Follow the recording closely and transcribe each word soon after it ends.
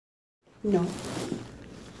No.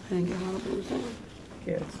 I didn't get a lot of bruising.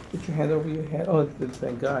 Yeah, put your hand over your head. Oh,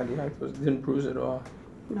 thank God. Yeah, it didn't bruise at all.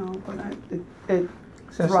 No, but it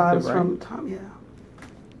thrives from time, yeah.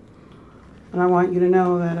 And I want you to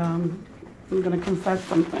know that I'm going to confess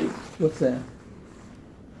something. What's that?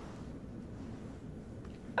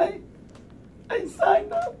 I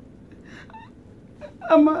signed up.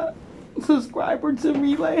 I'm a subscriber to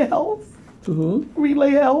Relay Health. To who?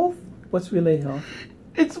 Relay Health. What's Relay Health?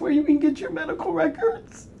 It's where you can get your medical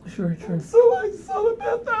records. Sure. So I saw the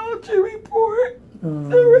pathology report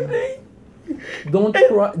already. Don't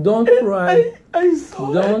cry. Don't cry. I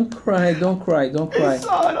saw Don't cry. Don't cry. Don't cry. I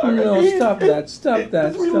saw it already. No, stop that. Stop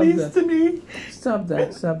that. It was released to me. Stop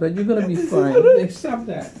that. Stop that. You're gonna be fine. Stop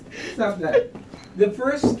that. Stop that. The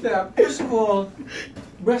first step, first of all,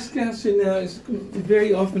 breast cancer now is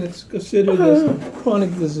very often it's considered as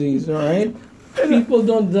chronic disease. All right. People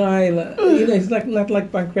don't die. It's not like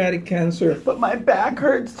pancreatic cancer. But my back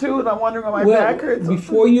hurts too, and I'm wondering why my back hurts.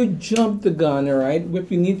 Before you jump the gun, all right, what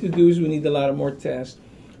we need to do is we need a lot more tests.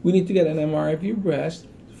 We need to get an MRI of your breast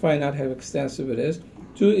to find out how extensive it is.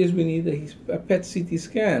 2 is we need a PET CT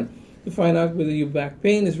scan to find out whether your back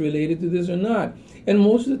pain is related to this or not. And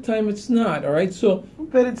most of the time it's not, all right? So,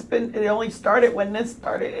 but it only started when this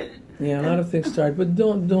started. Yeah, a lot of things start, but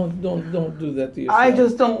don't do that to yourself. I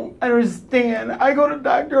just don't understand. I go to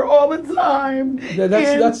doctor all the time. And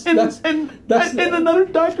another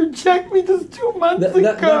doctor checked me just 2 months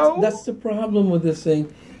ago. That's the problem with this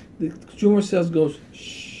thing. The tumor cells goes,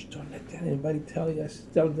 shh, don't let anybody tell you.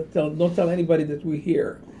 Don't tell anybody that we're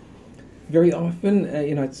here. Very often,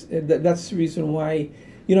 that's the reason why,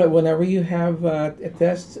 whenever you have a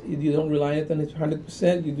test, you don't rely on it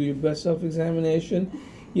 100%. You do your best self-examination.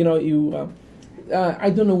 I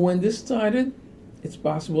don't know when this started. It's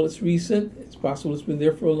possible it's recent. It's possible it's been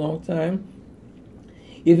there for a long time.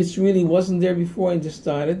 If it's really wasn't there before and just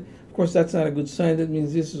started, of course, that's not a good sign. That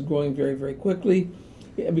means this is growing very, very quickly.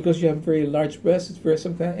 Because you have very large breasts,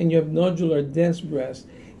 and you have nodular dense breast.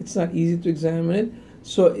 It's not easy to examine it.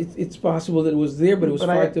 So it's possible that it was there, but it was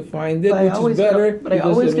hard to find it, which is better. But I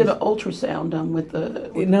always get an ultrasound done with the...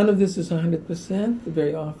 None of this is 100%.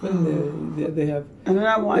 Very often they have... And then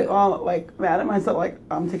I'm mad at myself, like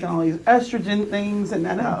I'm taking all these estrogen things, and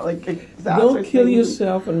then don't kill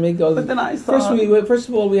yourself and make all. But then I saw... First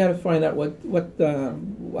of all, we have to find out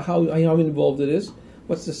how involved it is.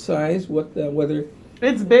 What's the size? Whether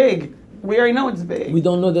it's big. We already know it's big. We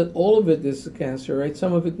don't know that all of it is cancer, right?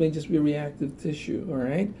 Some of it may just be reactive tissue, all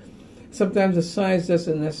right? Sometimes the size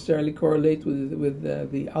doesn't necessarily correlate with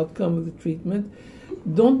the outcome of the treatment.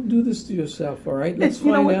 Don't do this to yourself, all right? Let's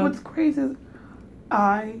find out. What's crazy is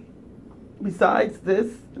besides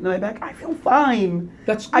this, in my back, I feel fine.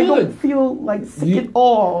 That's good. I don't feel like sick at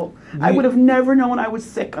all. I would have never known I was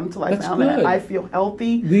sick until I found that. I feel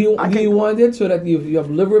healthy. Do you want it so that you have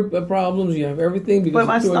liver problems, you have everything? Because but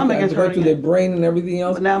my stomach is hurting. To their brain and everything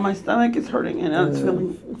else. But now my stomach is hurting and it's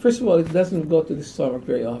feeling... First of all, it doesn't go to the stomach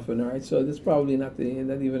very often, all right? So that's probably not even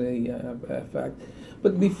a fact.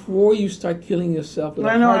 But before you start killing yourself with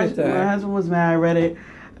a heart attack... My husband was mad. I read it.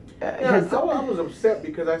 I was upset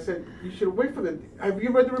because I said you should wait for the. Have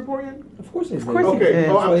you read the report yet? Of course, okay.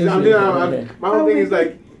 My whole thing is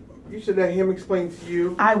like, you should let him explain to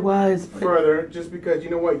you. I was further, just because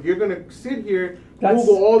you know what, you're gonna sit here,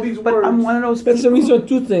 Google all these words. But I'm one of those. That's the reason.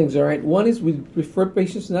 2 things, all right. One is we prefer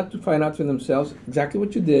patients not to find out for themselves exactly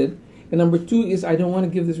what you did. And number 2 is I don't want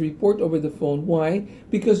to give this report over the phone. Why?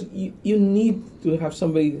 Because you need to have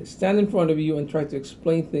somebody stand in front of you and try to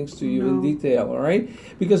explain things to you in detail, all right?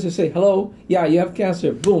 Because they say, hello, yeah, you have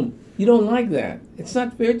cancer, boom. You don't like that. It's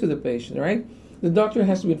not fair to the patient, right? The doctor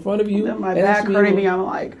has to be in front of you. Then my back hurting me, I'm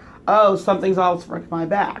like, oh, something's off my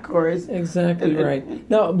back. Exactly right.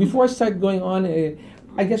 Now, before I start going on,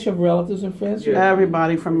 I guess you have relatives and friends? Yeah.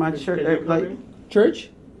 Everybody from my church. Church?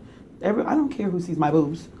 I don't care who sees my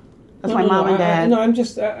boobs. That's my mom and dad. I'm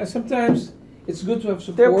just, sometimes it's good to have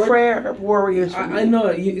support. They're prayer warriors for me. I know,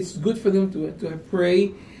 it's good for them to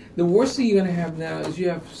pray. The worst thing you're going to have now is you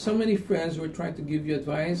have so many friends who are trying to give you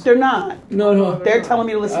advice. They're not. No. They're telling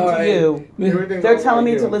me to listen to you. They're telling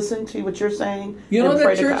me to listen to what you're saying. You know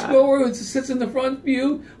that churchgoer who sits in the front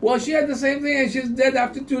pew? Well, she had the same thing and she's dead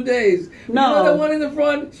after 2 days. No. You know the one in the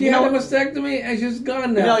front? She had a mastectomy and she's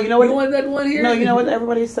gone now. No, you know what? You want that one here? No, you know what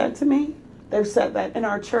everybody said to me? They've said that in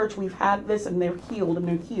our church we've had this and they're healed and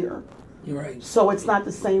they're here. You're right. So it's not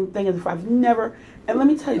the same thing as if I've never... And let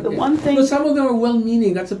me tell you, the one thing... But some of them are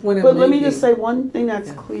well-meaning. That's the point I'm making. But let me just say one thing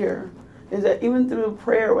that's clear, is that even through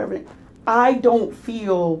prayer or everything, I don't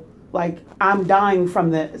feel like I'm dying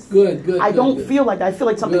from this. Good. I don't good. feel like that. I feel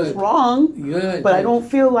like something's Good. wrong. Good. But I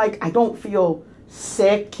good. don't feel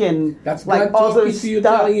sick and That's like God all talking this to you,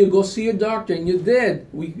 stuff. telling you go see your doctor, and you did.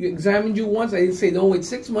 We examined you once. I didn't say don't wait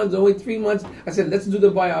 6 months, don't wait 3 months. I said let's do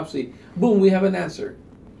the biopsy. Boom, we have an answer.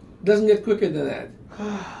 Doesn't get quicker than that.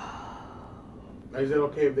 Is it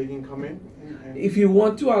okay if they can come in? If you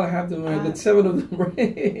want to, I'll have them. I've got 7 of them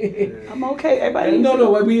ready. I'm okay. Everybody.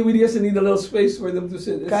 No. We just need a little space for them to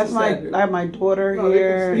sit. Guys, I have my daughter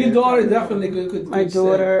here. Your daughter definitely could. My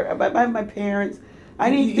daughter. I have my parents.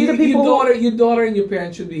 These are people. Your daughter and your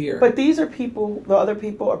parents should be here. But these are people. The other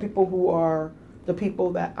people are people who are the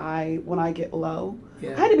people that when I get low,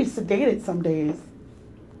 Yeah. I had to be sedated some days.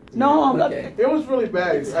 No, I'm not. It was really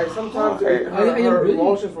bad. Sometimes hard. her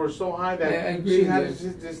emotions were so high that I agree she had with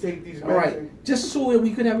to just take these meds. All right, just so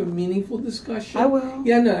we could have a meaningful discussion. I will.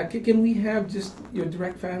 Yeah, no. Can we have just your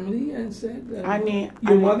direct family instead?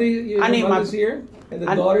 Your mother's here, and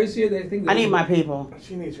the daughter's here. They think. I need my people.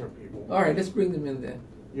 She needs her people. All right, let's bring them in then.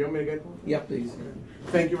 You want me to get them? Yeah, please.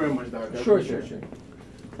 Thank you very much, Doctor. Sure.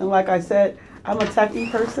 And like I said, I'm a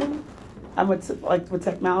techie person. I'm with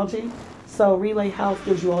technology. So Relay Health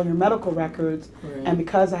gives you all your medical records, Right. and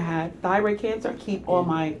because I had thyroid cancer, I keep all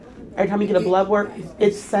my. Every time you get a blood work,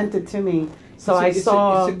 it's sent it to me. So It's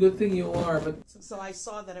a good thing you are, but So I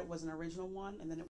saw that it was an original one, and then it